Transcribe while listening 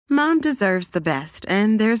Mom deserves the best,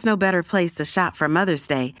 and there's no better place to shop for Mother's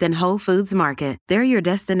Day than Whole Foods Market. They're your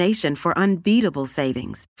destination for unbeatable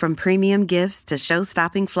savings, from premium gifts to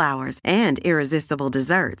show-stopping flowers and irresistible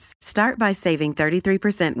desserts. Start by saving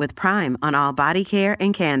 33% with Prime on all body care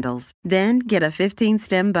and candles. Then get a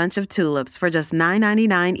 15-stem bunch of tulips for just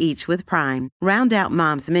 $9.99 each with Prime. Round out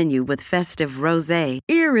Mom's menu with festive rosé,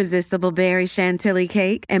 irresistible berry chantilly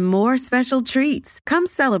cake, and more special treats. Come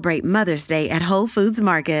celebrate Mother's Day at Whole Foods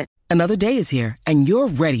Market. Another day is here, and you're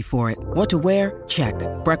ready for it. What to wear? Check.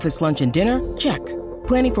 Breakfast, lunch, and dinner? Check.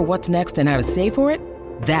 Planning for what's next and how to save for it?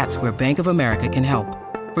 That's where Bank of America can help.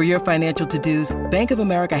 For your financial to-dos, Bank of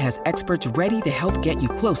America has experts ready to help get you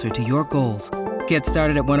closer to your goals. Get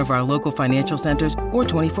started at one of our local financial centers or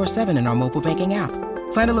 24/7 in our mobile banking app.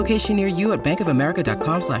 Find a location near you at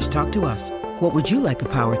bankofamerica.com/talktous. What would you like the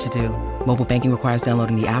power to do? Mobile banking requires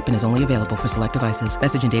downloading the app and is only available for select devices.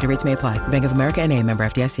 Message and data rates may apply. Bank of America N.A., member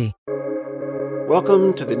FDIC.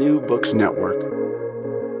 Welcome to the New Books Network.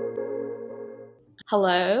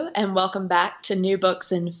 Hello, and welcome back to New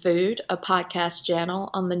Books in Food, a podcast channel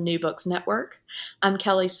on the New Books Network. I'm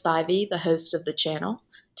Kelly Spivey, the host of the channel.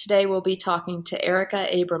 Today we'll be talking to Erica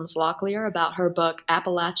Abrams Locklear about her book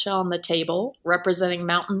Appalachia on the Table, Representing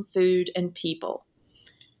Mountain Food and People.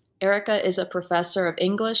 Erica is a professor of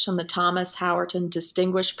English and the Thomas Howerton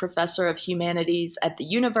Distinguished Professor of Humanities at the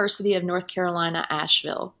University of North Carolina,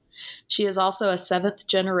 Asheville. She is also a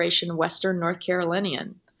seventh-generation Western North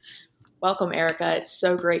Carolinian. Welcome, Erica. It's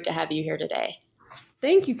so great to have you here today.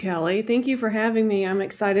 Thank you, Kelly. Thank you for having me. I'm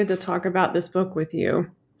excited to talk about this book with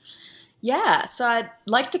you. Yeah, so I'd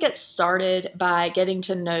like to get started by getting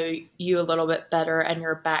to know you a little bit better and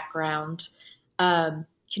your background.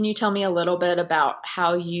 Can you tell me a little bit about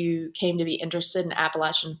how you came to be interested in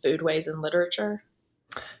Appalachian foodways and literature?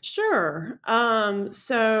 Sure.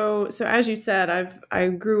 So as you said, I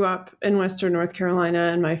grew up in Western North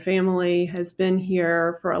Carolina, and my family has been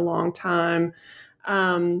here for a long time.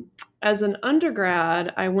 As an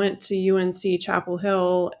undergrad, I went to UNC Chapel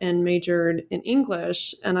Hill and majored in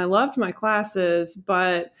English, and I loved my classes,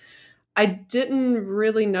 but I didn't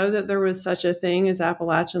really know that there was such a thing as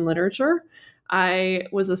Appalachian literature. I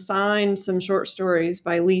was assigned some short stories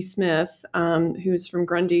by Lee Smith, who's from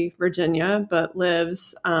Grundy, Virginia, but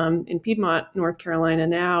lives in Piedmont, North Carolina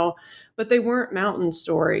now. But they weren't mountain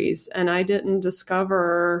stories, and I didn't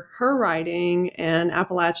discover her writing and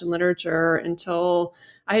Appalachian literature until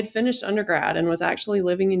I had finished undergrad and was actually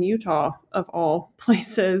living in Utah, of all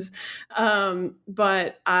places.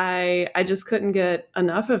 But I just couldn't get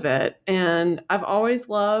enough of it. And I've always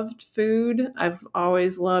loved food. I've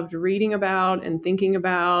always loved reading about and thinking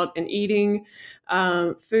about and eating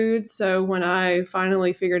food. So when I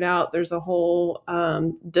finally figured out there's a whole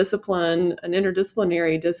discipline, an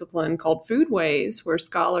interdisciplinary discipline called foodways, where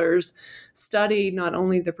scholars study not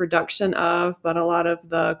only the production of, but a lot of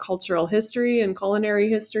the cultural history and culinary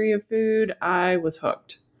history of food, I was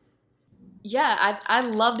hooked. Yeah, I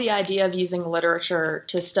love the idea of using literature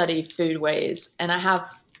to study foodways, and I have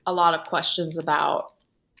a lot of questions about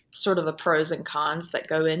sort of the pros and cons that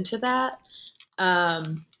go into that.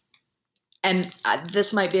 And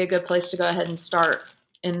this might be a good place to go ahead and start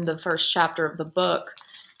in the first chapter of the book,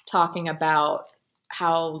 talking about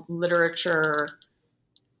how literature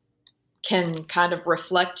can kind of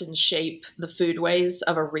reflect and shape the foodways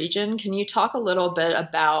of a region. Can you talk a little bit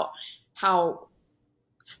about how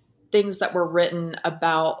things that were written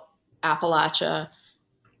about Appalachia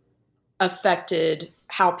affected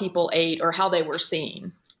how people ate or how they were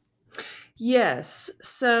seen? Yes.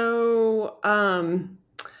 So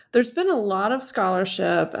there's been a lot of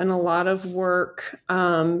scholarship and a lot of work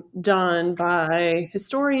done by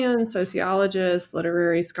historians, sociologists,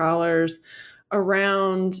 literary scholars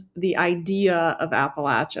around the idea of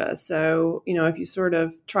Appalachia. So, if you sort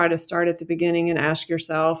of try to start at the beginning and ask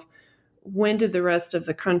yourself, when did the rest of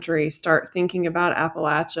the country start thinking about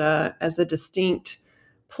Appalachia as a distinct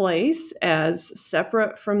place, as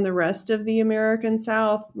separate from the rest of the American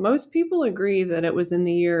South? Most people agree that it was in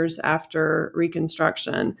the years after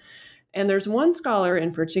Reconstruction. And there's one scholar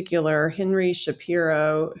in particular, Henry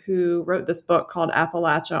Shapiro, who wrote this book called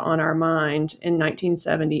Appalachia on Our Mind in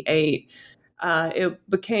 1978. It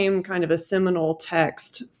became kind of a seminal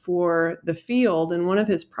text for the field. And one of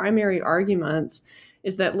his primary arguments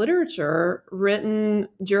is that literature written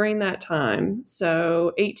during that time,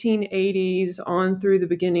 so 1880s on through the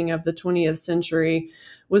beginning of the 20th century,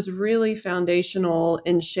 was really foundational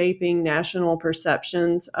in shaping national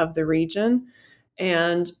perceptions of the region.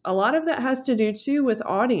 And a lot of that has to do too with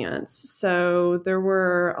audience. So there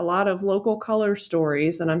were a lot of local color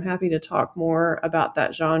stories, and I'm happy to talk more about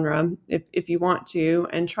that genre if you want to,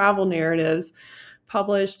 and travel narratives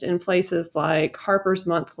published in places like Harper's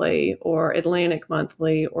Monthly or Atlantic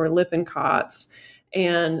Monthly or Lippincott's.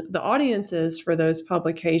 And the audiences for those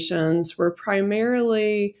publications were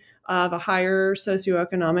primarily of a higher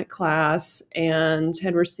socioeconomic class and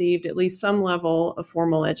had received at least some level of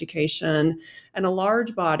formal education. And a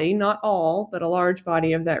large body, not all, but a large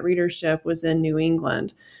body of that readership was in New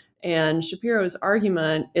England. And Shapiro's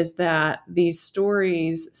argument is that these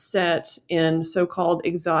stories set in so-called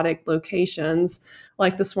exotic locations,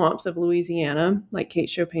 like the swamps of Louisiana, like Kate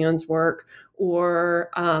Chopin's work,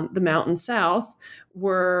 or the Mountain South,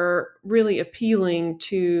 were really appealing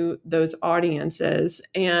to those audiences.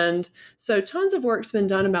 And so tons of work's been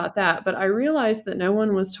done about that. But I realized that no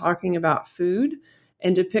one was talking about food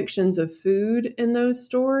and depictions of food in those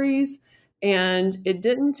stories. And it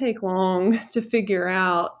didn't take long to figure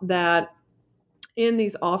out that in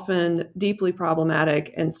these often deeply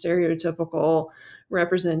problematic and stereotypical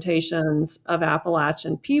representations of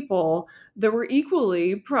Appalachian people, there were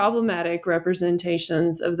equally problematic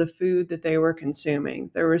representations of the food that they were consuming.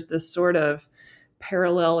 There was this sort of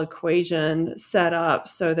parallel equation set up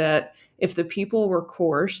so that if the people were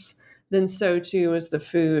coarse, then so too was the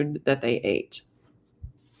food that they ate.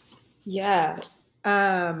 Yeah.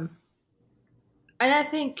 And I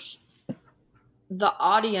think the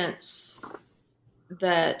audience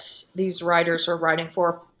that these writers were writing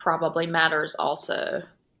for probably matters also.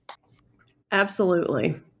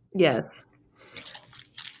 Absolutely. Yes.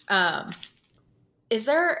 Is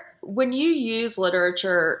there, when you use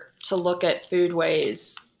literature to look at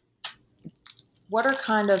foodways, what are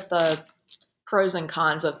kind of the pros and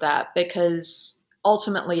cons of that? Because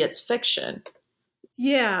ultimately it's fiction.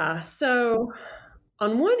 Yeah. So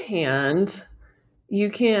on one hand, you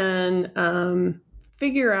can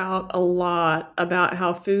figure out a lot about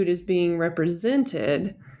how food is being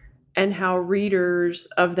represented and how readers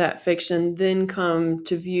of that fiction then come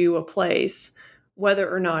to view a place, whether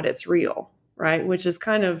or not it's real, right? Which is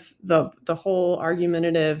kind of the whole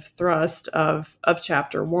argumentative thrust of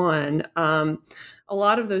chapter one. A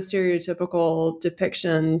lot of those stereotypical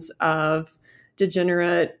depictions of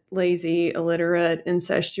degenerate, lazy, illiterate,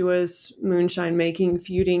 incestuous, moonshine making,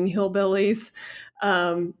 feuding hillbillies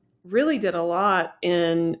really did a lot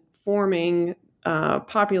in forming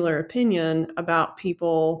popular opinion about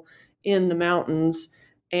people in the mountains,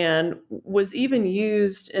 and was even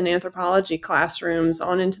used in anthropology classrooms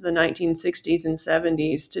on into the 1960s and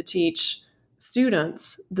 70s to teach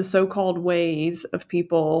students the so-called ways of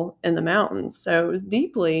people in the mountains. So it was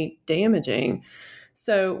deeply damaging.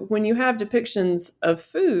 So when you have depictions of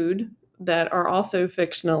food that are also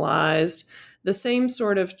fictionalized, the same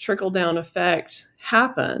sort of trickle-down effect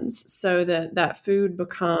happens, so that that food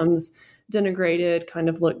becomes denigrated, kind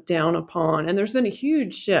of looked down upon. And there's been a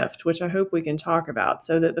huge shift, which I hope we can talk about,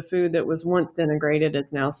 so that the food that was once denigrated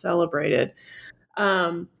is now celebrated.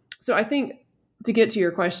 So I think, to get to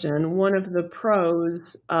your question, one of the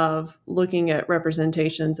pros of looking at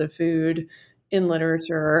representations of food in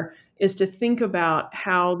literature is to think about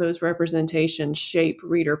how those representations shape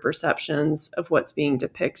reader perceptions of what's being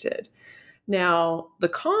depicted. Now, the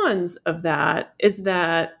cons of that is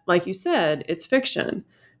that, like you said, it's fiction.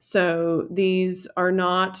 So these are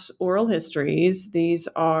not oral histories. These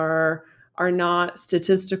are not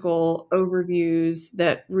statistical overviews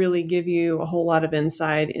that really give you a whole lot of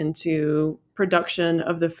insight into production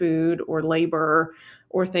of the food or labor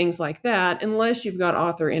or things like that, unless you've got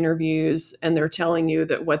author interviews and they're telling you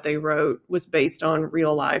that what they wrote was based on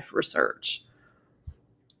real life research.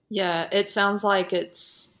 Yeah, it sounds like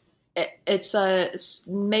it's a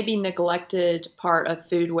maybe neglected part of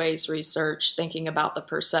foodways research, thinking about the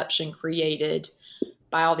perception created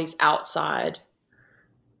by all these outside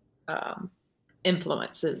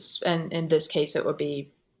influences. And in this case, it would be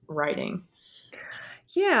writing.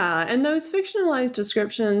 Yeah, and those fictionalized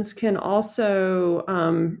descriptions can also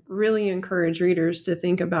really encourage readers to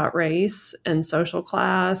think about race and social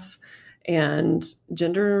class and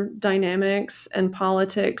gender dynamics and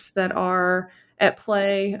politics that are at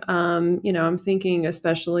play. I'm thinking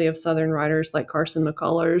especially of Southern writers like Carson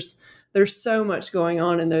McCullers. There's so much going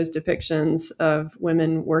on in those depictions of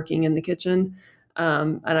women working in the kitchen.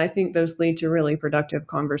 And I think those lead to really productive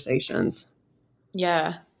conversations.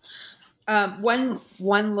 Yeah.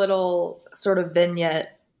 One little sort of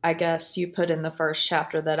vignette, I guess, you put in the first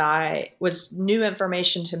chapter that I was new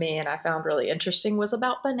information to me and I found really interesting was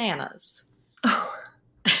about bananas. Oh.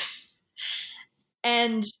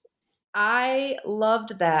 And I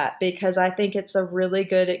loved that because I think it's a really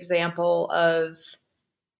good example of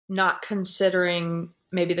not considering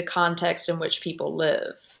maybe the context in which people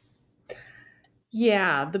live.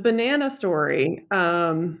 Yeah, the banana story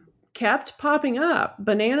kept popping up.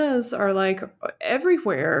 Bananas are like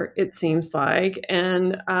everywhere, it seems like.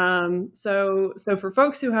 And so for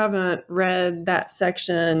folks who haven't read that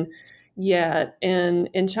section yet,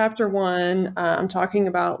 in chapter one, I'm talking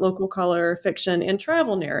about local color fiction and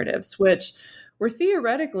travel narratives, which were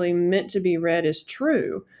theoretically meant to be read as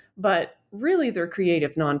true, but really they're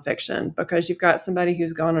creative nonfiction because you've got somebody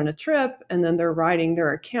who's gone on a trip and then they're writing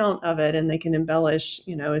their account of it and they can embellish,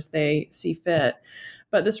 as they see fit.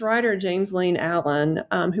 But this writer, James Lane Allen,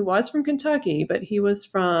 who was from Kentucky, but he was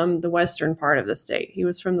from the western part of the state. He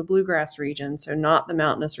was from the bluegrass region, so not the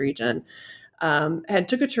mountainous region. Had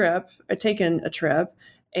taken a trip,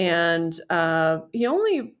 and he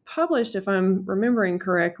only published, if I'm remembering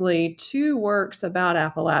correctly, 2 works about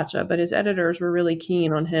Appalachia, but his editors were really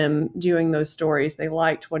keen on him doing those stories. They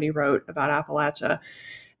liked what he wrote about Appalachia.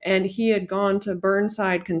 And he had gone to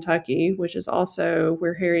Burnside, Kentucky, which is also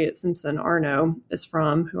where Harriet Simpson Arno is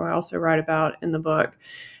from, who I also write about in the book.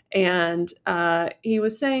 And he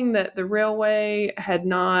was saying that the railway had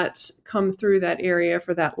not come through that area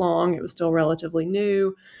for that long. It was still relatively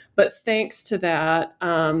new. But thanks to that,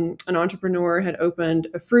 an entrepreneur had opened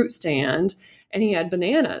a fruit stand and he had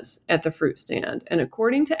bananas at the fruit stand. And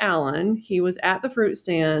according to Allen, he was at the fruit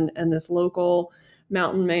stand and this local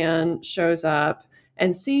mountain man shows up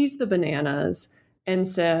and sees the bananas and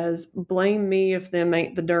says, "Blame me if them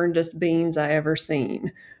ain't the darndest beans I ever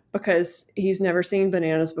seen," because he's never seen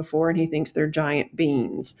bananas before and he thinks they're giant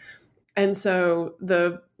beans. And so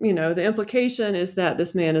the implication is that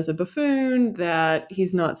this man is a buffoon, that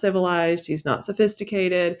he's not civilized, he's not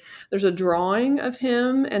sophisticated. There's a drawing of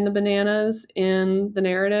him and the bananas in the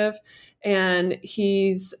narrative, and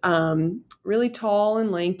he's really tall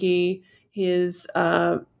and lanky. His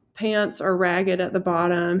pants are ragged at the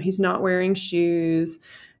bottom. He's not wearing shoes,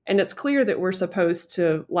 and it's clear that we're supposed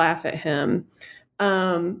to laugh at him.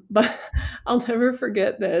 But I'll never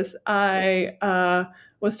forget this. I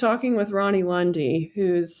was talking with Ronnie Lundy,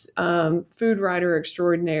 who's food writer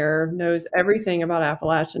extraordinaire, knows everything about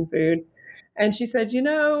Appalachian food. And she said,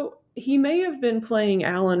 he may have been playing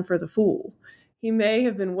Alan for the fool. He may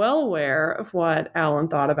have been well aware of what Alan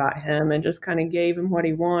thought about him and just kind of gave him what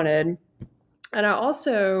he wanted. And I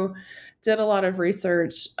also did a lot of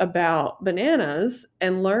research about bananas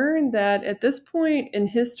and learned that at this point in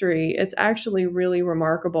history, it's actually really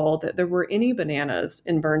remarkable that there were any bananas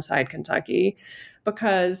in Burnside, Kentucky,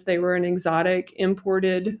 because they were an exotic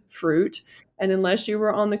imported fruit. And unless you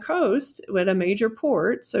were on the coast at a major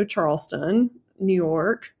port, so Charleston, New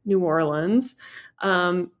York, New Orleans,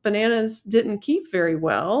 bananas didn't keep very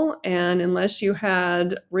well. And unless you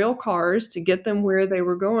had rail cars to get them where they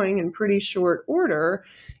were going in pretty short order,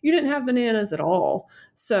 you didn't have bananas at all.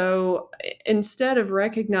 So instead of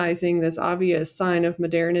recognizing this obvious sign of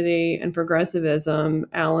modernity and progressivism,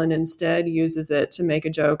 Alan instead uses it to make a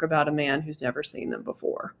joke about a man who's never seen them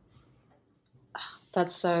before.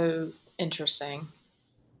 That's so interesting.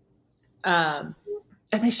 And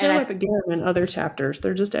they show up again in other chapters.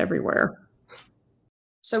 They're just everywhere.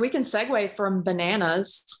 So we can segue from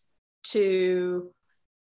bananas to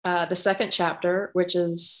the second chapter, which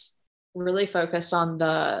is really focused on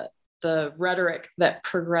the rhetoric that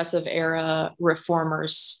progressive era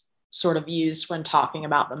reformers sort of used when talking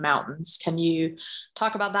about the mountains. Can you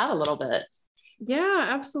talk about that a little bit? Yeah,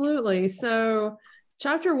 absolutely. So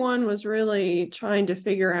chapter one was really trying to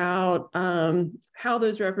figure out how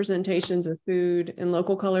those representations of food in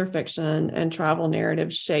local color fiction and travel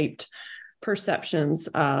narratives shaped perceptions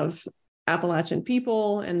of Appalachian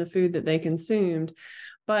people and the food that they consumed.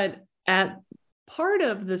 But at part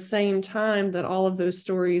of the same time that all of those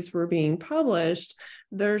stories were being published,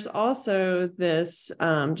 there's also this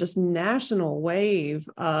just national wave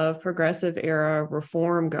of progressive era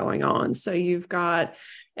reform going on. So you've got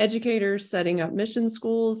educators setting up mission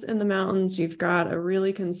schools in the mountains. You've got a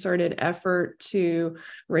really concerted effort to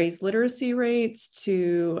raise literacy rates,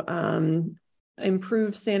 to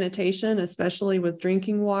improve sanitation, especially with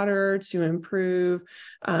drinking water, to improve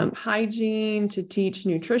hygiene, to teach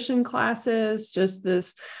nutrition classes, just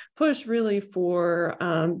this push really for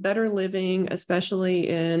better living, especially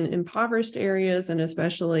in impoverished areas and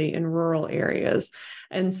especially in rural areas.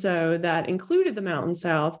 And so that included the Mountain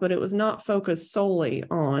South, but it was not focused solely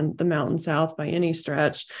on the Mountain South by any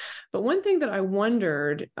stretch. But one thing that I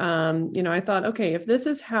wondered, I thought, okay, if this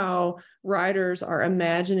is how writers are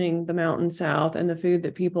imagining the Mountain South and the food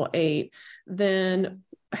that people ate, then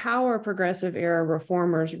how are progressive era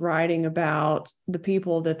reformers writing about the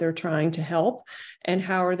people that they're trying to help, and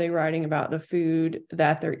how are they writing about the food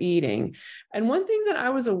that they're eating? And one thing that I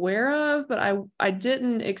was aware of, but I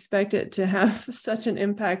didn't expect it to have such an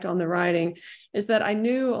impact on the writing, is that I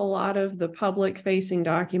knew a lot of the public-facing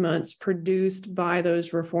documents produced by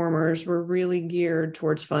those reformers were really geared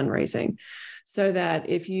towards fundraising. So that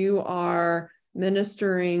if you are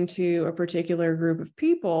ministering to a particular group of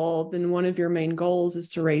people, then one of your main goals is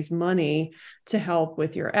to raise money to help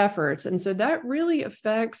with your efforts. And so that really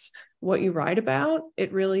affects what you write about.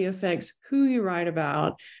 It really affects who you write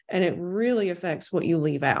about, and it really affects what you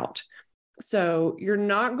leave out. So you're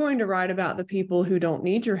not going to write about the people who don't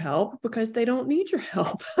need your help because they don't need your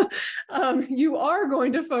help. You are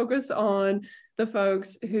going to focus on the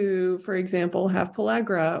folks who, for example, have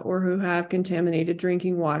pellagra, or who have contaminated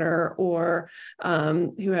drinking water, or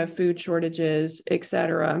who have food shortages, et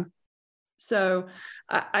cetera. So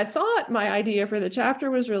I thought my idea for the chapter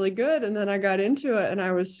was really good. And then I got into it and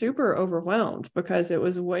I was super overwhelmed because it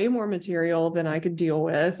was way more material than I could deal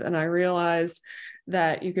with. And I realized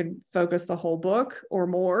that you could focus the whole book or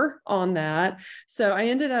more on that. So I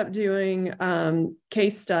ended up doing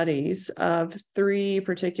case studies of 3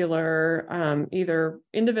 particular, either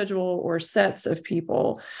individual or sets of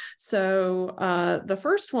people. So the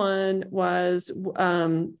first one was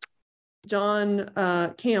John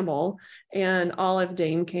Campbell and Olive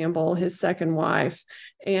Dane Campbell, his second wife.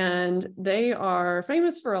 And they are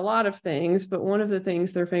famous for a lot of things, but one of the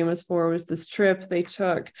things they're famous for was this trip they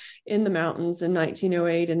took in the mountains in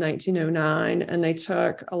 1908 and 1909. And they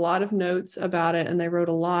took a lot of notes about it, and they wrote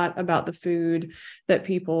a lot about the food that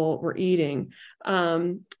people were eating.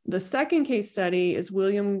 The second case study is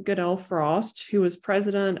William Goodell Frost, who was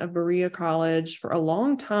president of Berea College for a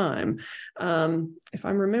long time. If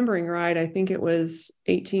I'm remembering right, I think it was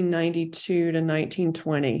 1892 to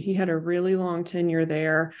 1920. He had a really long tenure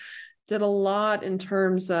there, did a lot in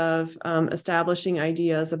terms of establishing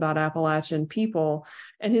ideas about Appalachian people.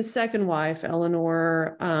 And his second wife,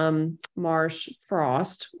 Eleanor Marsh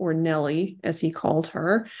Frost, or Nellie, as he called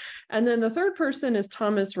her. And then the third person is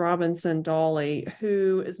Thomas Robinson Dawley,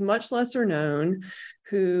 who is much lesser known,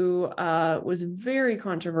 who was very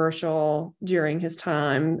controversial during his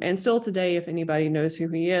time, and still today, if anybody knows who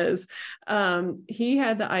he is. He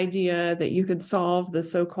had the idea that you could solve the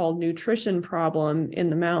so-called nutrition problem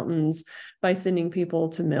in the mountains by sending people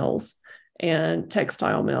to mills and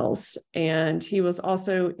textile mills. And he was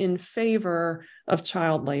also in favor of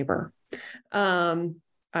child labor. I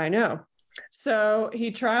know. So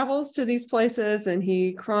he travels to these places and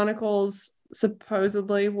he chronicles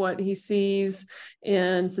supposedly what he sees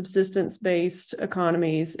in subsistence-based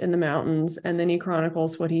economies in the mountains. And then he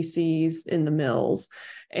chronicles what he sees in the mills.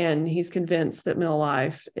 And he's convinced that mill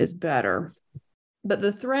life is better. But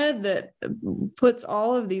the thread that puts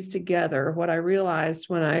all of these together, what I realized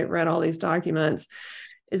when I read all these documents,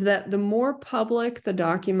 is that the more public the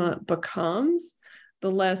document becomes,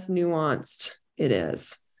 the less nuanced it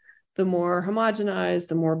is. The more homogenized,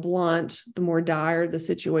 the more blunt, the more dire the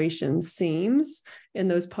situation seems in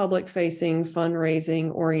those public-facing,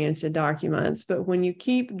 fundraising-oriented documents. But when you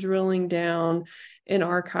keep drilling down in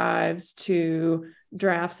archives to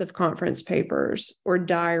drafts of conference papers or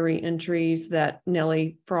diary entries that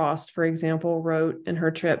Nellie Frost, for example, wrote in her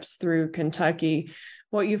trips through Kentucky,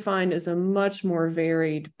 what you find is a much more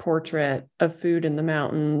varied portrait of food in the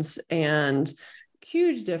mountains, and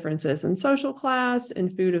huge differences in social class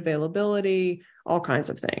and food availability, all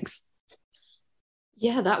kinds of things.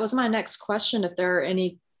 Yeah, that was my next question. If there are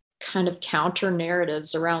any kind of counter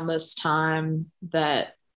narratives around this time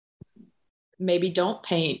that maybe don't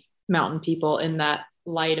paint mountain people in that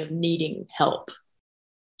light of needing help.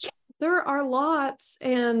 There are lots,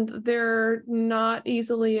 and they're not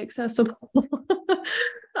easily accessible.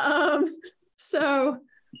 So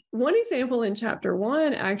one example in chapter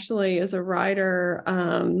 1 actually is a writer,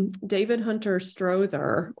 David Hunter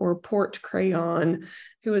Strother, or Port Crayon,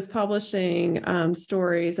 who was publishing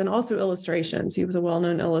stories and also illustrations. He was a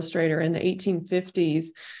well-known illustrator in the 1850s,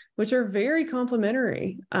 which are very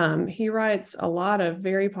complimentary. He writes a lot of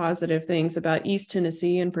very positive things about East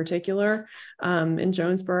Tennessee in particular, in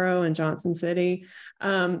Jonesboro and Johnson City.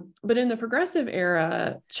 But in the Progressive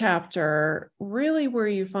Era chapter, really where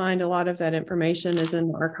you find a lot of that information is in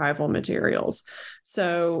the archival materials.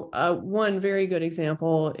 So one very good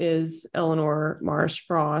example is Eleanor Marsh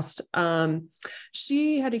Frost.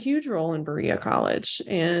 She had a huge role in Berea College,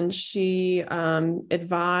 and she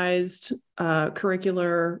advised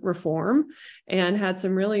curricular reform and had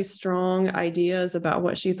some really strong ideas about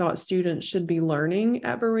what she thought students should be learning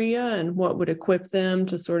at Berea and what would equip them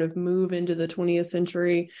to sort of move into the 20th century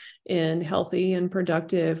century in healthy and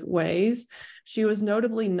productive ways. She was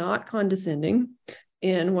notably not condescending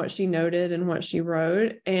in what she noted and what she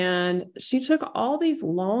wrote. And she took all these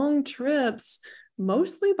long trips,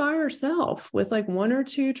 mostly by herself, with like one or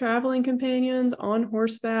two traveling companions on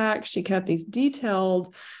horseback. She kept these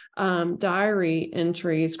detailed diary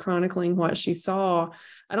entries chronicling what she saw.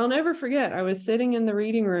 And I'll never forget, I was sitting in the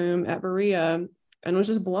reading room at Berea and was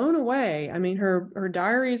just blown away. I mean, her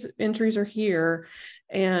diaries entries are here.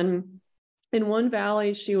 And in one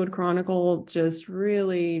valley, she would chronicle just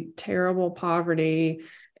really terrible poverty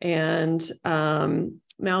and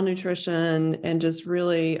malnutrition and just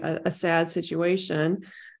really a sad situation.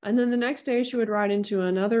 And then the next day she would ride into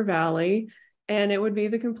another valley and it would be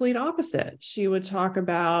the complete opposite. She would talk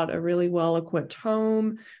about a really well-equipped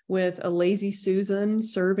home with a lazy Susan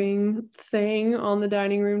serving thing on the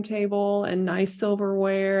dining room table and nice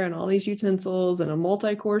silverware and all these utensils and a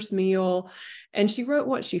multi-course meal. And she wrote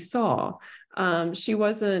what she saw. She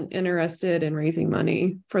wasn't interested in raising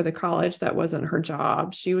money for the college. That wasn't her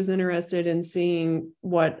job. She was interested in seeing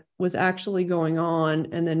what was actually going on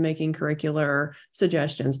and then making curricular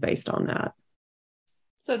suggestions based on that.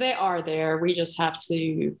 So they are there. We just have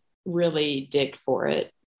to really dig for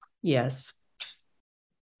it. Yes.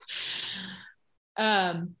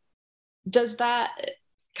 Does that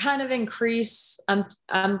kind of increase? I'm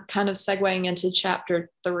kind of segueing into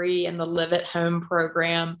chapter 3 in the Live at Home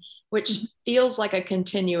program, which feels like a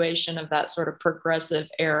continuation of that sort of progressive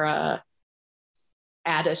era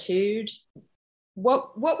attitude.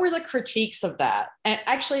 What were the critiques of that? And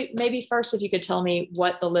actually, maybe first, if you could tell me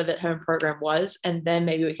what the Live at Home program was, and then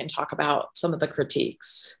maybe we can talk about some of the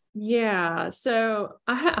critiques. Yeah. So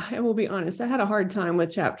I will be honest, I had a hard time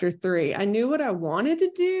with chapter 3. I knew what I wanted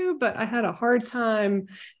to do, but I had a hard time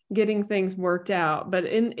getting things worked out. But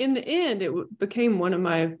in the end, it became one of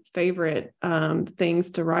my favorite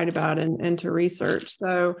things to write about and to research.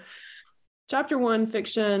 So chapter 1,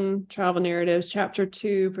 fiction, travel narratives, chapter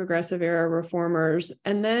 2, progressive era reformers.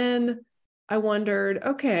 And then I wondered,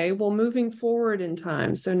 okay, well, moving forward in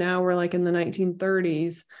time. So now we're like in the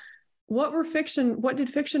 1930s. What did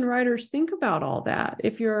fiction writers think about all that?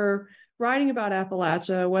 If you're writing about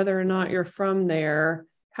Appalachia, whether or not you're from there,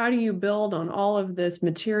 how do you build on all of this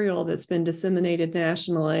material that's been disseminated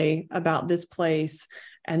nationally about this place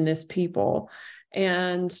and this people?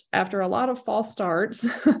 And after a lot of false starts,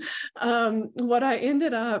 what I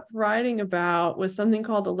ended up writing about was something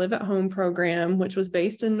called the Live at Home program, which was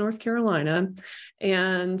based in North Carolina.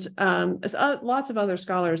 And lots of other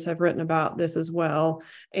scholars have written about this as well.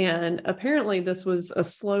 And apparently this was a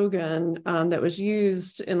slogan that was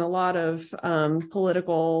used in a lot of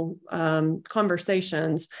political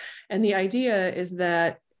conversations. And the idea is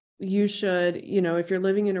that you should, if you're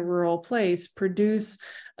living in a rural place, produce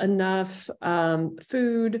enough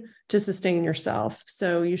food to sustain yourself.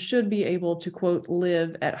 So you should be able to, quote,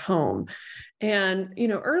 live at home. And,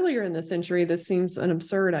 earlier in the century, this seems an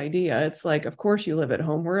absurd idea. It's like, of course you live at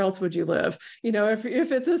home. Where else would you live?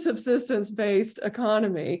 If it's a subsistence-based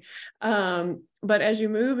economy. But as you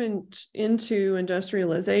move into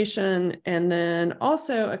industrialization and then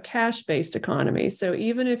also a cash-based economy. So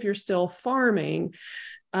even if you're still farming,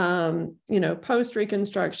 post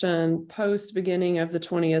Reconstruction, post beginning of the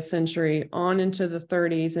 20th century, on into the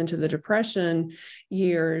 30s, into the Depression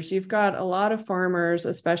years, you've got a lot of farmers,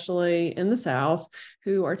 especially in the South,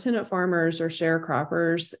 who are tenant farmers or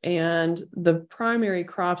sharecroppers, and the primary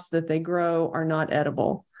crops that they grow are not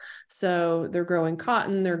edible. So they're growing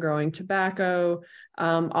cotton, they're growing tobacco.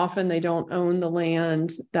 Often they don't own the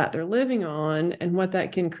land that they're living on. And what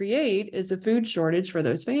that can create is a food shortage for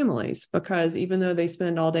those families, because even though they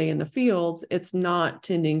spend all day in the fields, it's not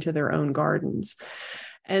tending to their own gardens.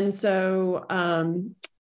 And so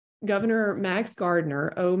Governor Max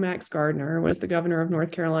Gardner, Max Gardner, was the governor of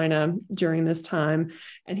North Carolina during this time.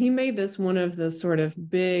 And he made this one of the sort of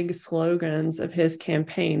big slogans of his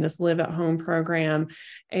campaign, this Live at Home program.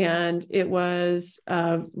 And it was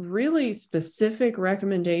really specific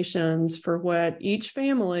recommendations for what each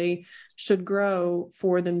family should grow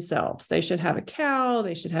for themselves. They should have a cow.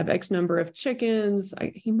 They should have X number of chickens.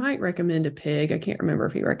 He might recommend a pig. I can't remember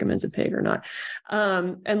if he recommends a pig or not.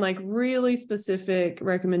 And like really specific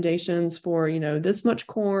recommendations for, this much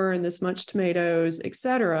corn, this much tomatoes, et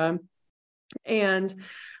cetera. And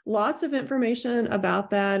lots of information about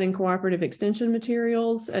that in cooperative extension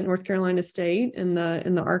materials at North Carolina State in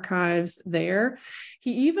the archives there.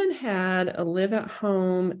 He even had a live at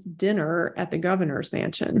home dinner at the governor's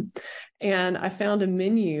mansion. And I found a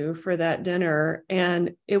menu for that dinner,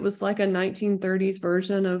 and it was like a 1930s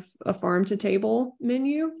version of a farm to table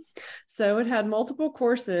menu. So it had multiple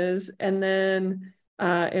courses, and then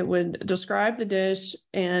It would describe the dish,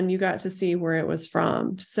 and you got to see where it was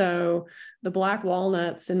from. So the black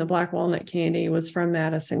walnuts in the black walnut candy was from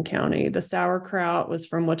Madison County. The sauerkraut was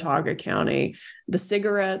from Watauga County. The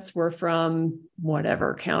cigarettes were from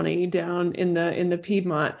whatever county down in the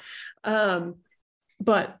Piedmont.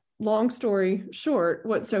 But long story short,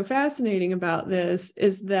 what's so fascinating about this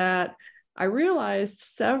is that I realized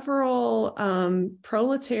several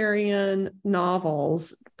proletarian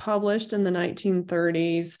novels published in the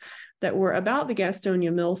 1930s that were about the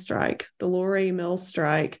Gastonia mill strike, the Luray mill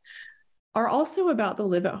strike, are also about the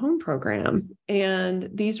Live at Home program. And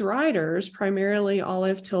these writers, primarily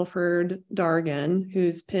Olive Tilford Dargan,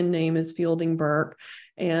 whose pen name is Fielding Burke,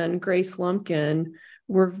 and Grace Lumpkin,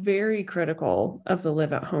 were very critical of the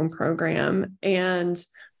Live at Home program. And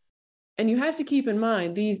you have to keep in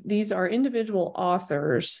mind, these are individual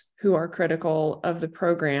authors who are critical of the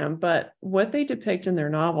program, but what they depict in their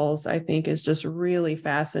novels, I think, is just really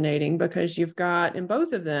fascinating, because you've got, in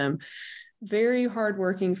both of them, very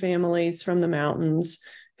hardworking families from the mountains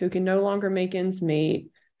who can no longer make ends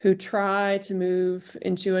meet, who try to move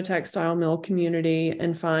into a textile mill community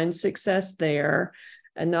and find success there.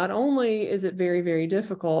 And not only is it very, very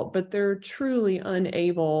difficult, but they're truly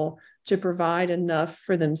unable to provide enough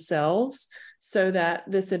for themselves, so that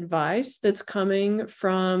this advice that's coming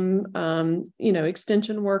from,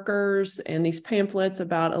 extension workers and these pamphlets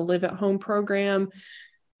about a Live at Home program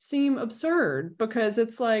seem absurd, because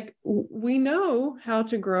it's like, we know how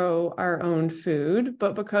to grow our own food,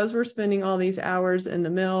 but because we're spending all these hours in the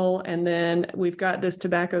mill and then we've got this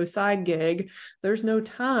tobacco side gig, there's no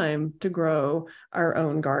time to grow our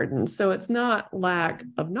own gardens. So it's not lack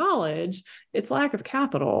of knowledge, it's lack of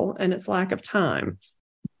capital, and it's lack of time.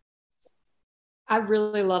 I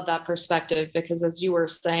really love that perspective, because as you were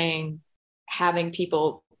saying, having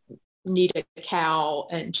people need a cow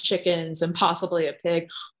and chickens and possibly a pig,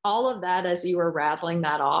 all of that, as you were rattling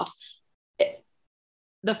that off,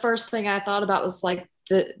 the first thing I thought about was like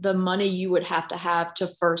the money you would have to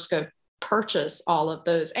first go purchase all of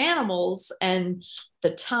those animals, and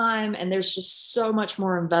the time, and there's just so much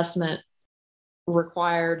more investment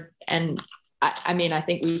required. And I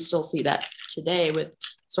think we still see that today with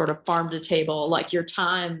sort of farm to table, like your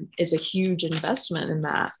time is a huge investment in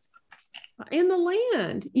that. In the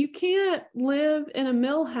land, you can't live in a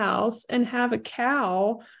mill house and have a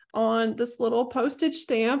cow on this little postage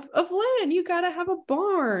stamp of land. You got to have a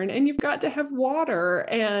barn, and you've got to have water.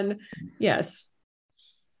 And yes.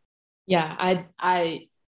 Yeah. A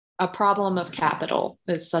problem of capital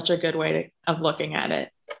is such a good way of looking at it.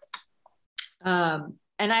 And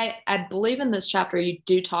I believe in this chapter, you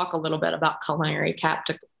do talk a little bit about culinary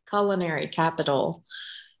capital.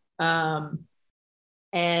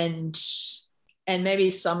 And maybe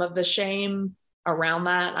some of the shame around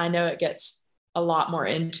that. I know it gets a lot more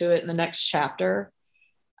into it in the next chapter.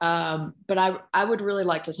 But I would really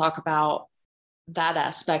like to talk about that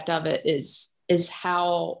aspect of it, is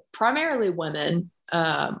how primarily women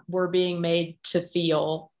were being made to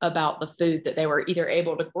feel about the food that they were either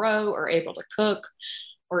able to grow or able to cook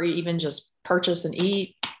or even just purchase and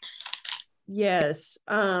eat. Yes.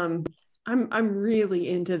 I'm really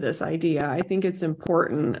into this idea. I think it's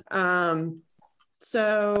important.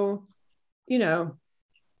 So,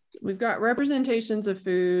 we've got representations of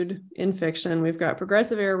food in fiction. We've got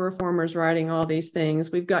progressive era reformers writing all these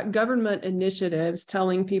things. We've got government initiatives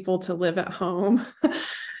telling people to live at home.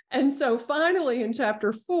 And so finally in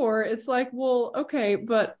chapter 4, it's like, well, okay,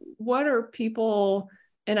 but what are people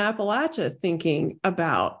in Appalachia thinking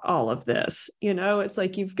about all of this? It's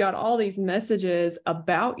like you've got all these messages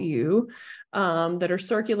about you that are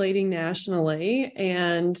circulating nationally,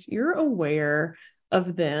 and you're aware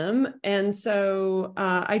of them. And so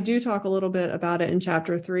I do talk a little bit about it in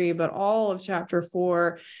chapter 3, but all of chapter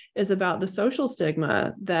 4 is about the social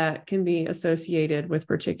stigma that can be associated with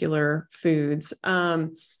particular foods.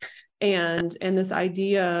 And this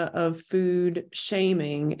idea of food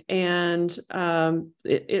shaming. And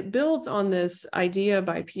it builds on this idea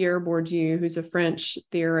by Pierre Bourdieu, who's a French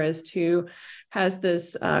theorist who has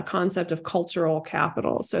this concept of cultural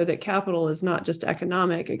capital, so that capital is not just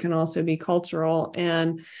economic, it can also be cultural.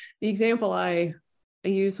 And the example I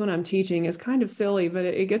use when I'm teaching is kind of silly, but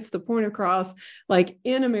it gets the point across. Like,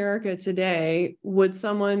 in America today, would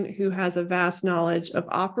someone who has a vast knowledge of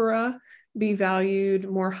opera be valued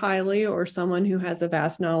more highly, or someone who has a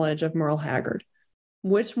vast knowledge of Merle Haggard?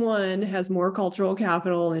 Which one has more cultural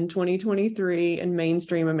capital in 2023 in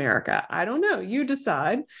mainstream America? I don't know. You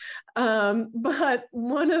decide. But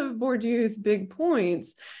one of Bourdieu's big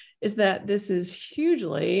points is that this is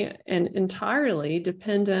hugely and entirely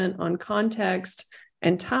dependent on context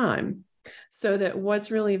and time. so that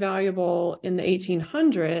what's really valuable in the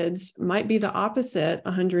 1800s might be the opposite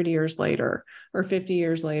 100 years later or 50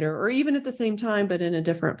 years later, or even at the same time, but in a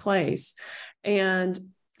different place. And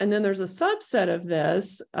then there's a subset of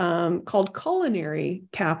this called culinary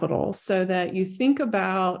capital, so that you think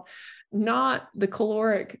about not the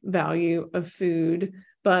caloric value of food,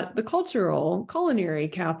 but the cultural culinary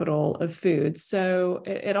capital of food. So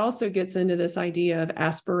it also gets into this idea of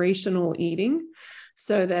aspirational eating,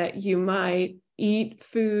 so that you might eat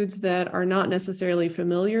foods that are not necessarily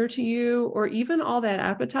familiar to you or even all that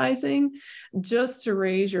appetizing, just to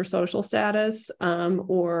raise your social status.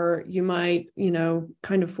 Or you might,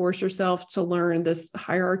 kind of force yourself to learn this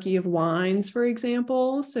hierarchy of wines, for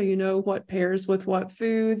example, so you know what pairs with what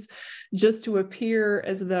foods, just to appear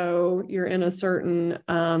as though you're in a certain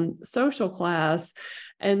social class.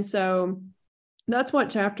 And so that's what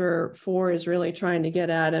chapter 4 is really trying to get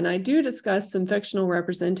at. And I do discuss some fictional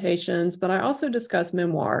representations, but I also discuss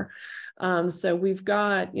memoir. So we've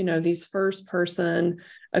got, these first person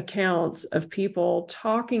accounts of people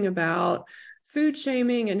talking about food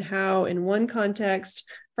shaming and how in one context,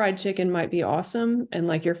 fried chicken might be awesome and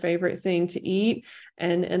like your favorite thing to eat.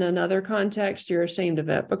 And in another context, you're ashamed of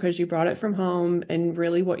it because you brought it from home. And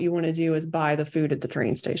really what you want to do is buy the food at the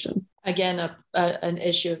train station. Again, an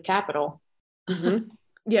issue of capital. Mm-hmm.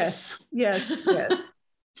 Yes.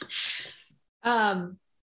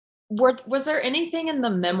 Was there anything in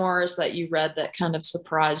the memoirs that you read that kind of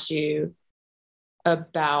surprised you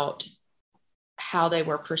about how they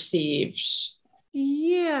were perceived?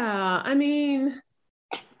 Yeah, I mean,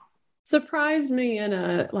 surprised me in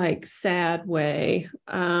a sad way.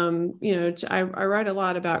 I write a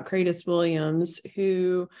lot about Cratis Williams,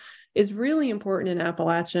 who is really important in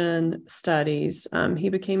Appalachian studies. He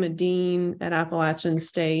became a dean at Appalachian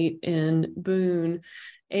State in Boone.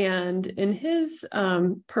 And in his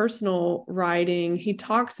personal writing, he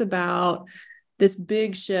talks about this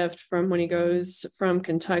big shift from when he goes from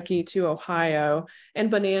Kentucky to Ohio, and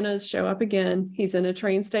bananas show up again. He's in a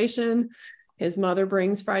train station. His mother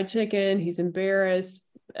brings fried chicken. He's embarrassed.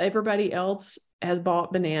 Everybody else has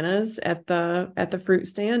bought bananas at the fruit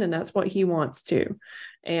stand, and that's what he wants to.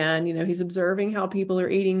 And, he's observing how people are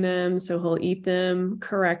eating them, so he'll eat them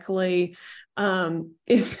correctly.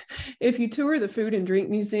 If you tour the Food and Drink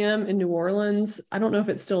Museum in New Orleans, I don't know if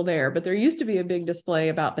it's still there, but there used to be a big display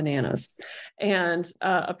about bananas. And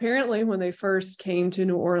apparently when they first came to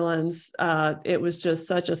New Orleans, it was just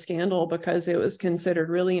such a scandal because it was considered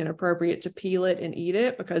really inappropriate to peel it and eat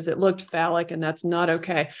it because it looked phallic, and that's not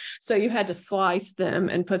okay. So you had to slice them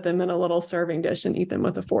and put them in a little serving dish and eat them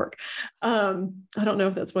with a fork. I don't know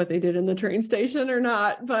if that's what they did in the train station or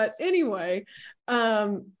not, but anyway,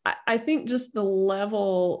 I think just the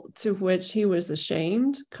level to which he was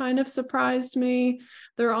ashamed kind of surprised me.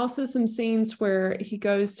 There are also some scenes where he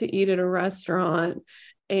goes to eat at a restaurant,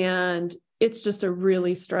 and it's just a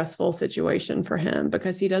really stressful situation for him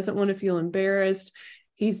because he doesn't want to feel embarrassed.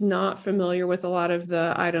 He's not familiar with a lot of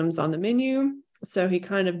the items on the menu, so he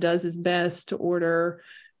kind of does his best to order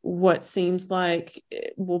what seems like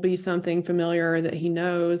it will be something familiar that he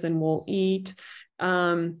knows and will eat.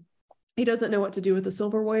 He doesn't know what to do with the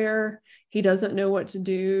silverware. He doesn't know what to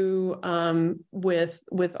do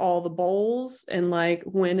with all the bowls and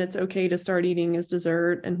when it's okay to start eating his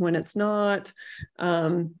dessert and when it's not,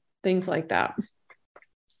 things like that.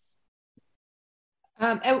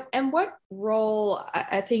 And what role,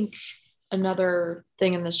 I think another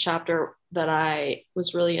thing in this chapter that I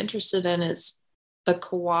was really interested in is the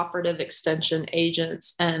cooperative extension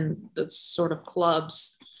agents and the sort of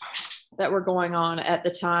clubs that were going on at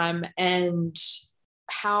the time, and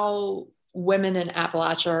how women in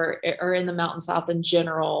Appalachia or in the Mountain South in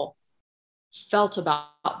general felt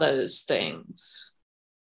about those things.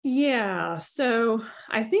 Yeah, so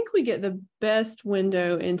I think we get the best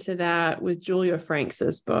window into that with Julia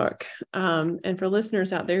Franks's book. And for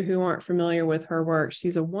listeners out there who aren't familiar with her work,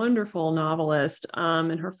 she's a wonderful novelist.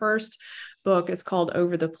 And her first book is called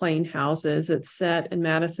Over the Plain Houses. It's set in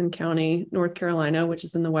Madison County, North Carolina, which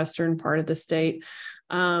is in the western part of the state,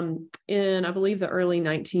 in, I believe, the early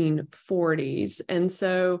 1940s. And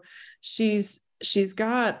so she's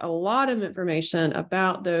got a lot of information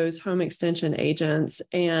about those home extension agents.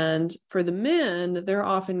 And for the men, they're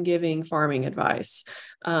often giving farming advice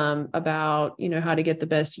about, how to get the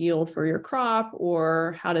best yield for your crop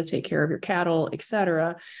or how to take care of your cattle, et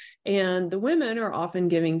cetera. And the women are often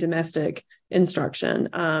giving domestic instruction,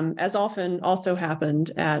 as often also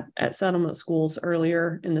happened at settlement schools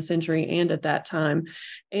earlier in the century and at that time.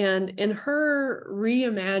 And in her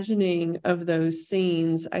reimagining of those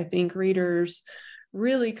scenes, I think readers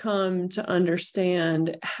really come to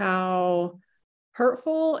understand how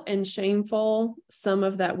hurtful and shameful some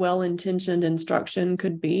of that well-intentioned instruction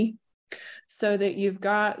could be. So that you've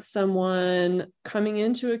got someone coming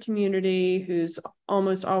into a community who's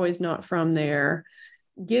almost always not from there,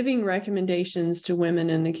 giving recommendations to women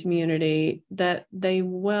in the community that they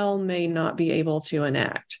well may not be able to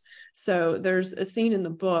enact. So there's a scene in the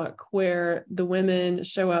book where the women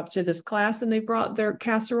show up to this class and they brought their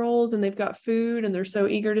casseroles and they've got food and they're so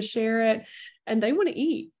eager to share it. And they want to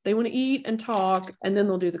eat. They want to eat and talk, and then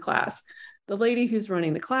they'll do the class. The lady who's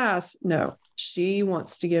running the class, no, she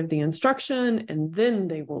wants to give the instruction and then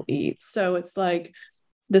they will eat. So it's like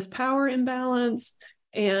this power imbalance.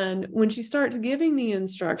 And when she starts giving the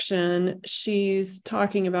instruction, she's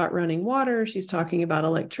talking about running water. She's talking about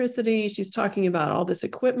electricity. She's talking about all this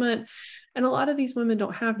equipment. And a lot of these women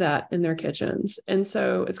don't have that in their kitchens. And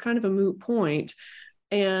so it's kind of a moot point.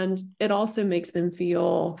 And it also makes them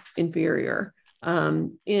feel inferior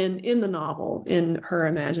in the novel, in her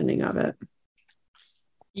imagining of it.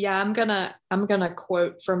 Yeah, I'm gonna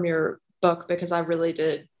quote from your book because I really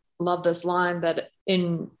did love this line that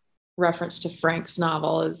in reference to Frank's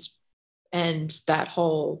novel is, and that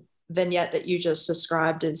whole vignette that you just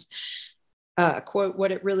described is, quote,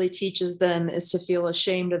 "What it really teaches them is to feel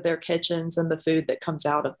ashamed of their kitchens and the food that comes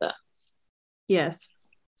out of them." Yes.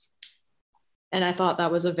 And I thought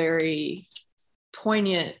that was a very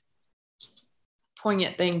poignant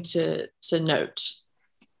thing to note.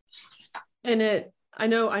 And I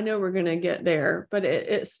know we're going to get there, but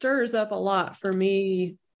it stirs up a lot for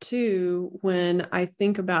me too when I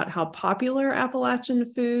think about how popular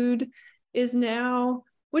Appalachian food is now,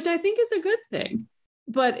 which I think is a good thing,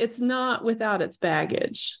 but it's not without its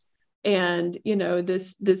baggage. And,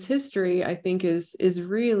 this history, I think, is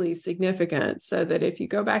really significant, so that if you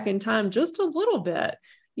go back in time just a little bit,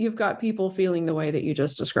 you've got people feeling the way that you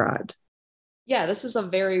just described. Yeah, this is a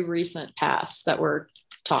very recent past that we're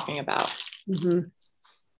talking about. Mm-hmm.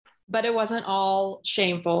 But it wasn't all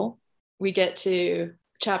shameful. We get to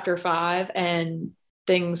chapter 5 and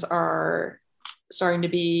things are starting to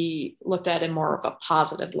be looked at in more of a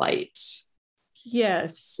positive light.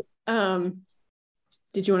 Yes.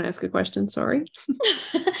 Did you want to ask a question? Sorry.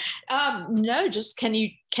 No, just can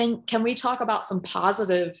we talk about some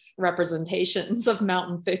positive representations of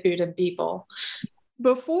mountain food and people?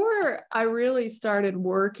 Before I really started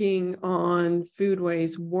working on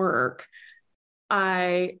Foodway's work,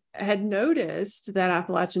 I had noticed that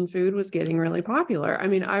Appalachian food was getting really popular. I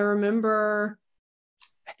mean, I remember,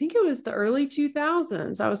 I think it was the early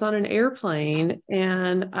 2000s. I was on an airplane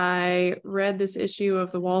and I read this issue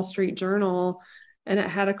of the Wall Street Journal, and it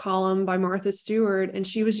had a column by Martha Stewart, and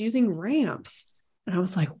she was using ramps. And I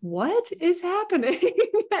was like, what is happening?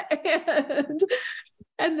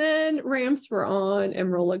 And then ramps were on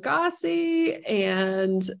Emeril Lagasse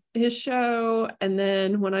and his show. And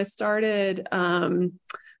then when I started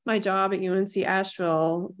my job at UNC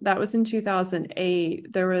Asheville, that was in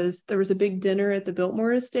 2008, there was a big dinner at the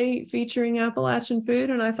Biltmore Estate featuring Appalachian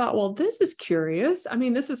food. And I thought, well, this is curious. I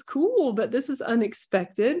mean, this is cool, but this is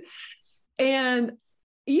unexpected. And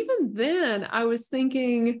even then I was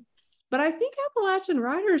thinking, but I think Appalachian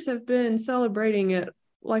writers have been celebrating it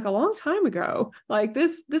like a long time ago. Like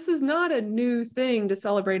this is not a new thing to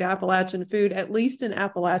celebrate Appalachian food, at least in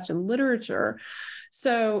Appalachian literature.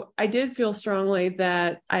 So I did feel strongly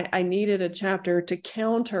that I needed a chapter to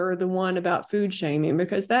counter the one about food shaming,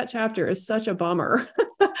 because that chapter is such a bummer.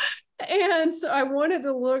 And so I wanted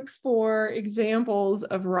to look for examples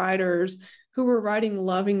of writers who were writing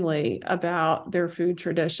lovingly about their food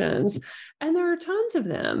traditions. And there are tons of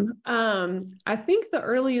them. I think the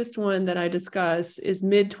earliest one that I discuss is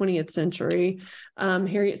mid-20th century.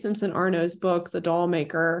 Harriet Simpson Arno's book, The Doll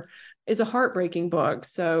Maker, is a heartbreaking book.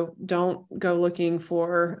 So don't go looking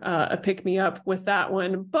for a pick-me-up with that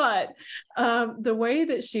one. But the way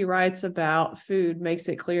that she writes about food makes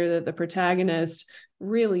it clear that the protagonist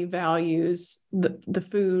really values the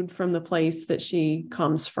food from the place that she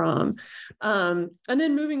comes from. And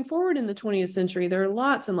then moving forward in the 20th century, there are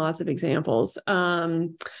lots and lots of examples.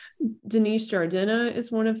 Denise Jardina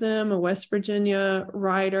is one of them, a West Virginia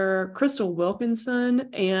writer, Crystal Wilkinson.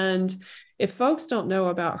 And if folks don't know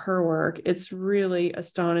about her work, it's really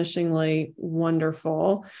astonishingly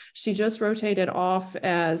wonderful. She just rotated off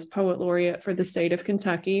as poet laureate for the state of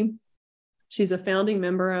Kentucky. She's a founding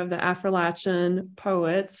member of the Appalachian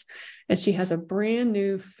Poets, and she has a brand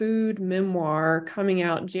new food memoir coming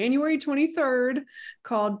out January 23rd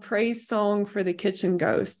called Praise Songs for the Kitchen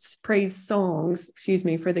Ghosts,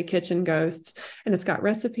 and it's got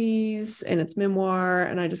recipes and it's memoir,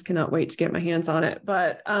 and I just cannot wait to get my hands on it.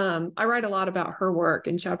 But I write a lot about her work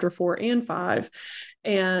in chapter 4 and 5.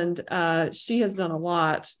 And she has done a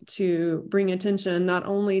lot to bring attention not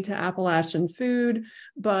only to Appalachian food,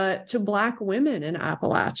 but to Black women in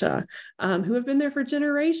Appalachia who have been there for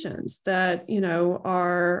generations that,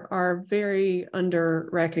 are very under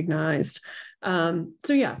recognized.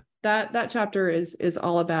 So yeah, that chapter is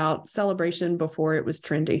all about celebration before it was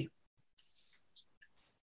trendy.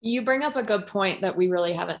 You bring up a good point that we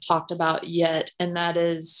really haven't talked about yet, and that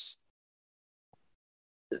is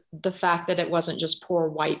the fact that it wasn't just poor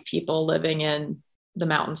white people living in the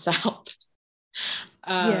Mountain South.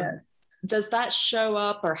 Yes. Does that show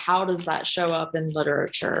up, or how does that show up in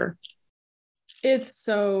literature? It's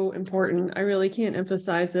so important. I really can't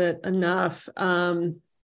emphasize it enough.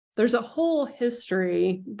 There's a whole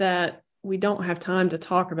history that we don't have time to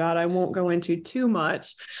talk about. I won't go into too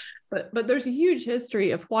much, but there's a huge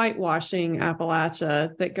history of whitewashing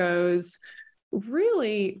Appalachia that goes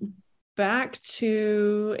really back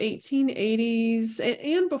to 1880s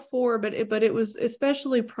and before, but it was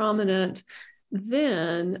especially prominent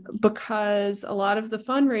then because a lot of the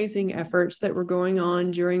fundraising efforts that were going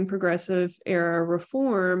on during Progressive era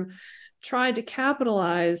reform tried to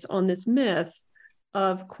capitalize on this myth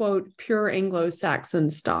of, quote, pure Anglo-Saxon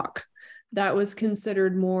stock that was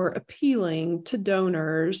considered more appealing to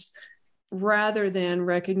donors rather than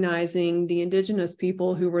recognizing the indigenous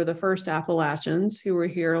people who were the first Appalachians, who were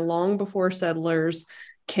here long before settlers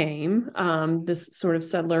came, this sort of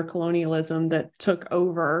settler colonialism that took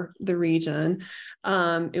over the region.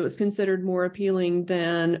 It was considered more appealing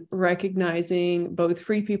than recognizing both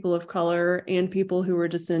free people of color and people who were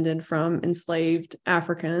descended from enslaved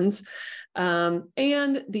Africans.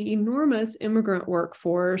 And the enormous immigrant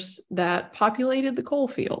workforce that populated the coal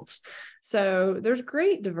fields. So there's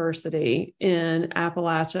great diversity in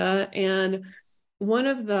Appalachia. And one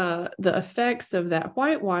of the effects of that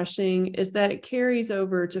whitewashing is that it carries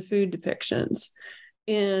over to food depictions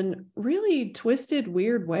in really twisted,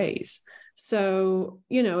 weird ways. So,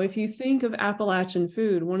 if you think of Appalachian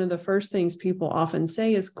food, one of the first things people often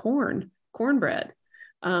say is cornbread,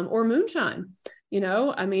 or moonshine.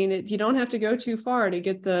 If you don't have to go too far to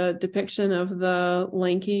get the depiction of the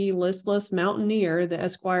lanky, listless mountaineer, the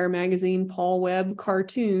Esquire magazine Paul Webb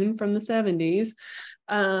cartoon from the 70s.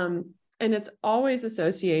 And it's always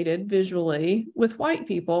associated visually with white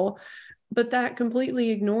people, but that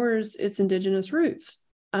completely ignores its indigenous roots.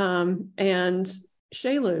 And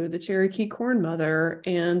Shalu, the Cherokee corn mother,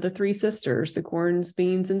 and the three sisters, the corns,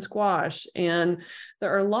 beans, and squash. And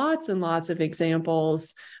there are lots and lots of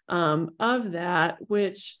examples of that,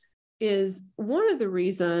 which is one of the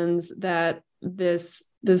reasons that this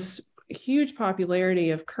huge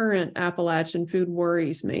popularity of current Appalachian food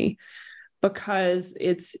worries me, because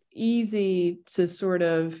it's easy to sort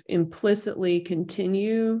of implicitly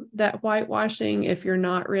continue that whitewashing if you're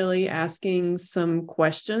not really asking some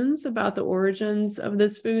questions about the origins of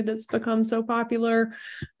this food that's become so popular.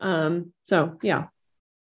 Yeah,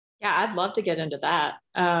 I'd love to get into that.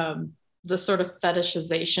 The sort of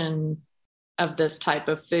fetishization of this type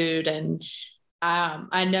of food. And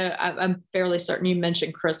I know I'm fairly certain you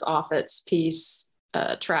mentioned Chris Offutt's piece,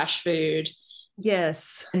 Trash Food.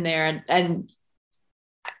 Yes. In there. And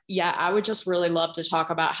yeah, I would just really love to talk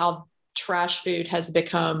about how trash food has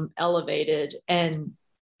become elevated, and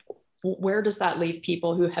where does that leave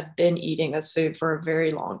people who have been eating this food for a very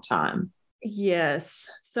long time? Yes.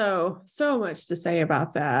 So much to say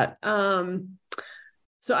about that.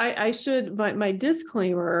 So I should, my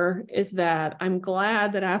disclaimer is that I'm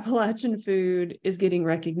glad that Appalachian food is getting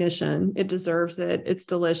recognition. It deserves it. It's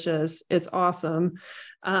delicious. It's awesome.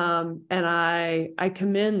 And I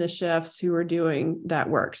commend the chefs who are doing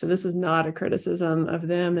that work. So this is not a criticism of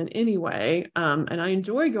them in any way. And I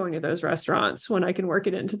enjoy going to those restaurants when I can work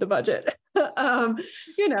it into the budget.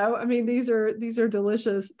 These are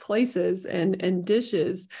delicious places and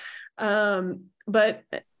dishes. But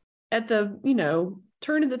at the,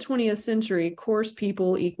 turn of the 20th century, coarse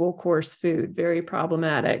people equal coarse food, very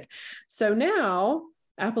problematic. So now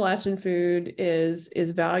Appalachian food is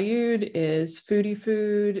valued, is foodie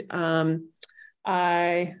food.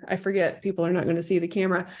 I forget, people are not going to see the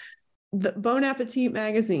camera. The Bon Appetit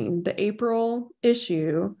magazine, the April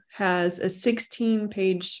issue, has a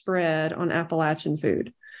 16-page spread on Appalachian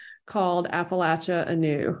food called Appalachia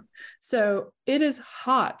Anew. So it is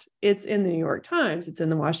hot. It's in the New York Times. It's in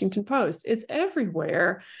the Washington Post. It's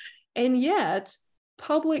everywhere. And yet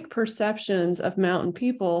public perceptions of mountain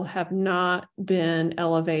people have not been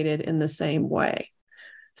elevated in the same way.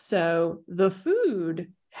 So the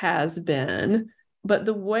food has been, but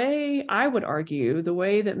the way, I would argue, the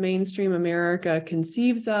way that mainstream America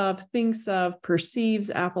conceives of, thinks of, perceives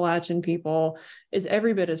Appalachian people is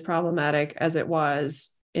every bit as problematic as it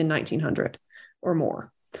was in 1900 or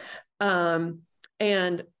more.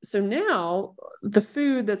 And so now the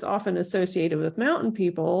food that's often associated with mountain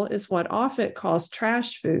people is what Offutt calls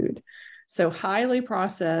trash food. So highly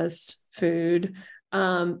processed food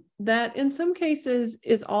that in some cases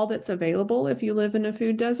is all that's available if you live in a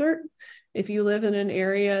food desert, if you live in an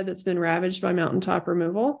area that's been ravaged by mountaintop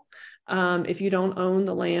removal, if you don't own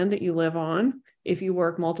the land that you live on, if you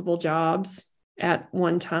work multiple jobs at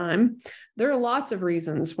one time. There are lots of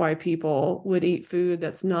reasons why people would eat food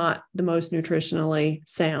that's not the most nutritionally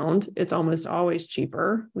sound. It's almost always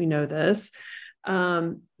cheaper. We know this.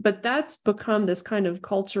 But that's become this kind of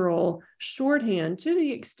cultural shorthand to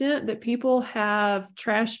the extent that people have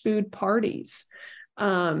trash food parties.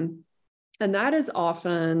 And that is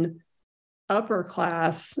often upper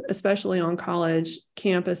class, especially on college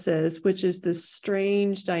campuses, which is this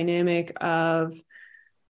strange dynamic of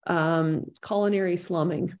culinary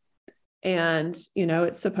slumming. And,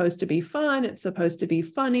 it's supposed to be fun. It's supposed to be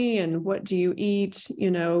funny. And what do you eat?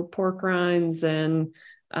 Pork rinds and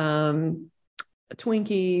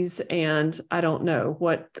Twinkies. And I don't know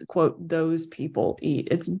what, quote, those people eat.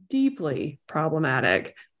 It's deeply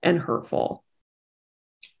problematic and hurtful.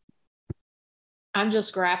 I'm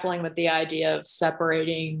just grappling with the idea of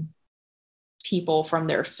separating people from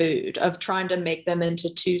their food, of trying to make them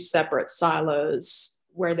into two separate silos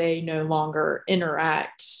where they no longer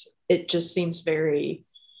interact. It just seems very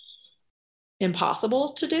impossible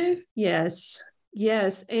to do. Yes.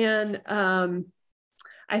 And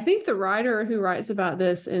I think the writer who writes about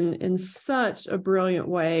this in such a brilliant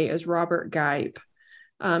way is Robert Gipe.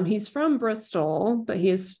 He's from Bristol, but he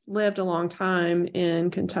has lived a long time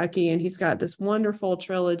in Kentucky, and he's got this wonderful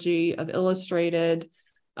trilogy of illustrated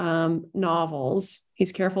novels.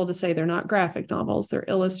 He's careful to say they're not graphic novels, they're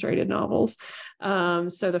illustrated novels.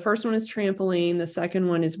 So the first one is Trampoline, the second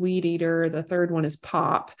one is Weed Eater, the third one is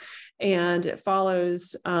Pop. And it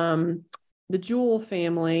follows the Jewell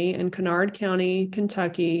family in Kennard County,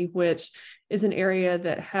 Kentucky, which is an area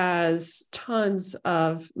that has tons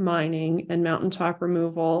of mining and mountaintop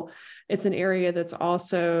removal. It's an area that's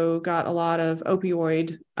also got a lot of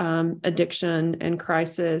opioid addiction and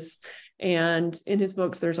crisis. And in his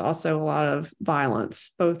books, there's also a lot of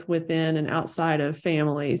violence, both within and outside of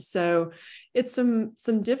families. So it's some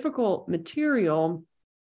difficult material,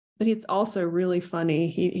 but it's also really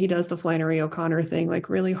funny. He does the Flannery O'Connor thing, like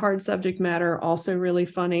really hard subject matter, also really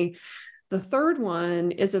funny. The third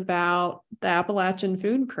one is about the Appalachian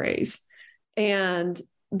food craze. And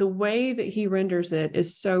the way that he renders it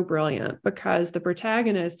is so brilliant, because the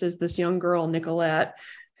protagonist is this young girl, Nicolette,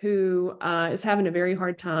 who is having a very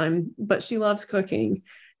hard time, but she loves cooking.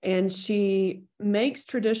 And she makes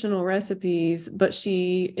traditional recipes, but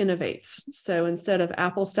she innovates. So instead of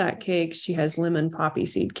apple stack cake, she has lemon poppy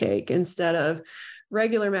seed cake. Instead of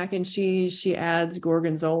regular mac and cheese, she adds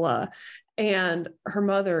gorgonzola. And her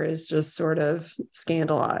mother is just sort of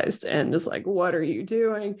scandalized and is like, what are you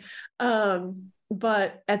doing?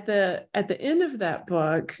 But at the end of that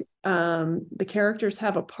book, the characters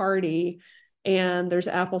have a party and there's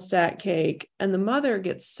apple stack cake, and the mother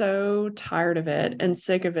gets so tired of it and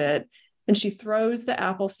sick of it, and she throws the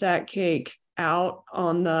apple stack cake out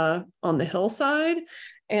on the hillside.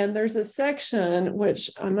 And there's a section,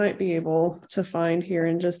 which I might be able to find here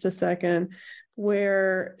in just a second,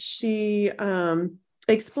 where she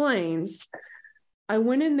explains, I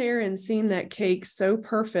went in there and seen that cake so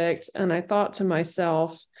perfect, and I thought to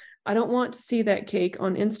myself, I don't want to see that cake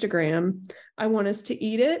on Instagram. I want us to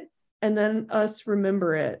eat it and then us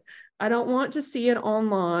remember it. I don't want to see it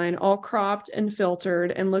online, all cropped and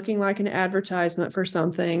filtered and looking like an advertisement for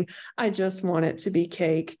something. I just want it to be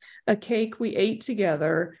cake, a cake we ate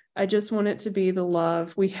together. I just want it to be the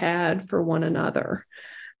love we had for one another.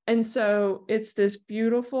 And so it's this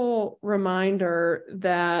beautiful reminder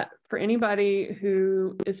that for anybody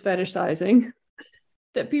who is fetishizing,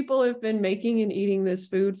 that people have been making and eating this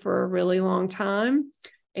food for a really long time.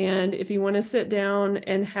 And if you want to sit down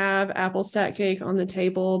and have apple stack cake on the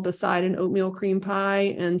table beside an oatmeal cream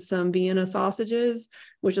pie and some Vienna sausages,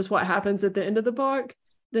 which is what happens at the end of the book,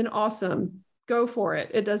 then awesome, go for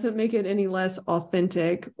it. It doesn't make it any less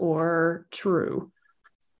authentic or true.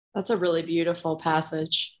 That's a really beautiful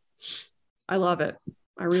passage. I love it.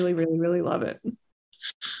 I really, really, really love it.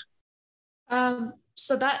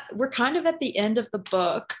 So that we're kind of at the end of the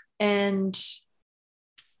book, and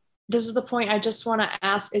this is the point I just want to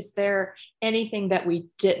ask. Is there anything that we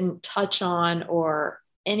didn't touch on, or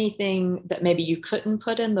anything that maybe you couldn't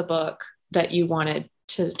put in the book that you wanted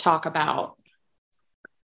to talk about?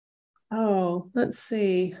 Oh, let's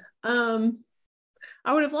see.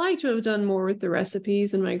 I would have liked to have done more with the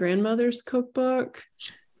recipes in my grandmother's cookbook,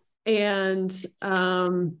 and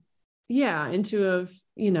and to have,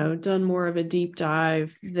 done more of a deep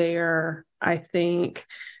dive there, I think.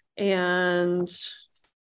 And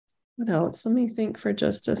what else? Let me think for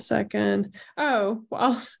just a second. Oh,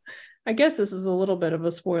 well, I guess this is a little bit of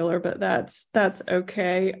a spoiler, but that's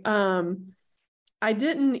okay. I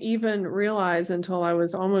didn't even realize until I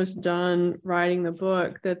was almost done writing the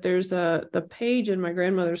book that there's the page in my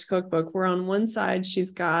grandmother's cookbook where on one side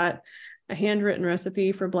she's got a handwritten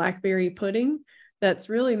recipe for blackberry pudding that's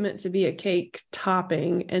really meant to be a cake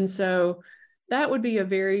topping. And so that would be a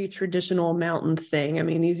very traditional mountain thing. I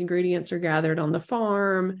mean, these ingredients are gathered on the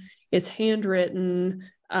farm. It's handwritten.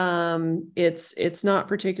 It's not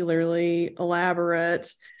particularly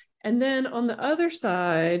elaborate. And then on the other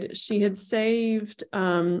side, she had saved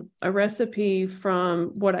a recipe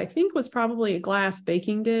from what I think was probably a glass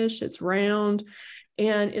baking dish. It's round,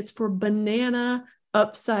 and it's for banana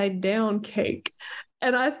upside down cake.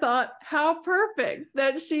 And I thought, how perfect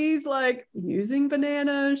that she's like using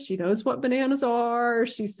bananas. She knows what bananas are.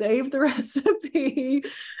 She saved the recipe.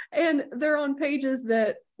 And they're on pages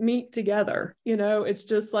that meet together. It's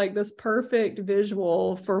just like this perfect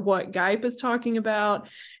visual for what Geip is talking about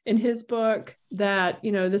in his book, that,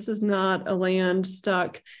 this is not a land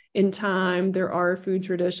stuck in time. There are food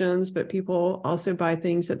traditions, but people also buy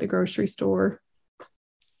things at the grocery store.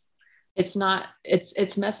 It's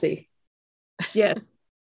messy. Yes.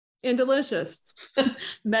 And delicious.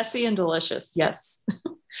 Messy and delicious. Yes.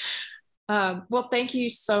 Well, thank you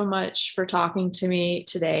so much for talking to me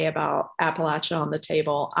today about Appalachia on the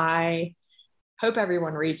Table. I hope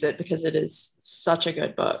everyone reads it because it is such a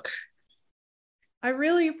good book. I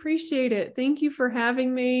really appreciate it. Thank you for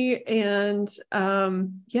having me. And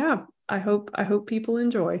I hope people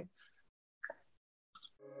enjoy.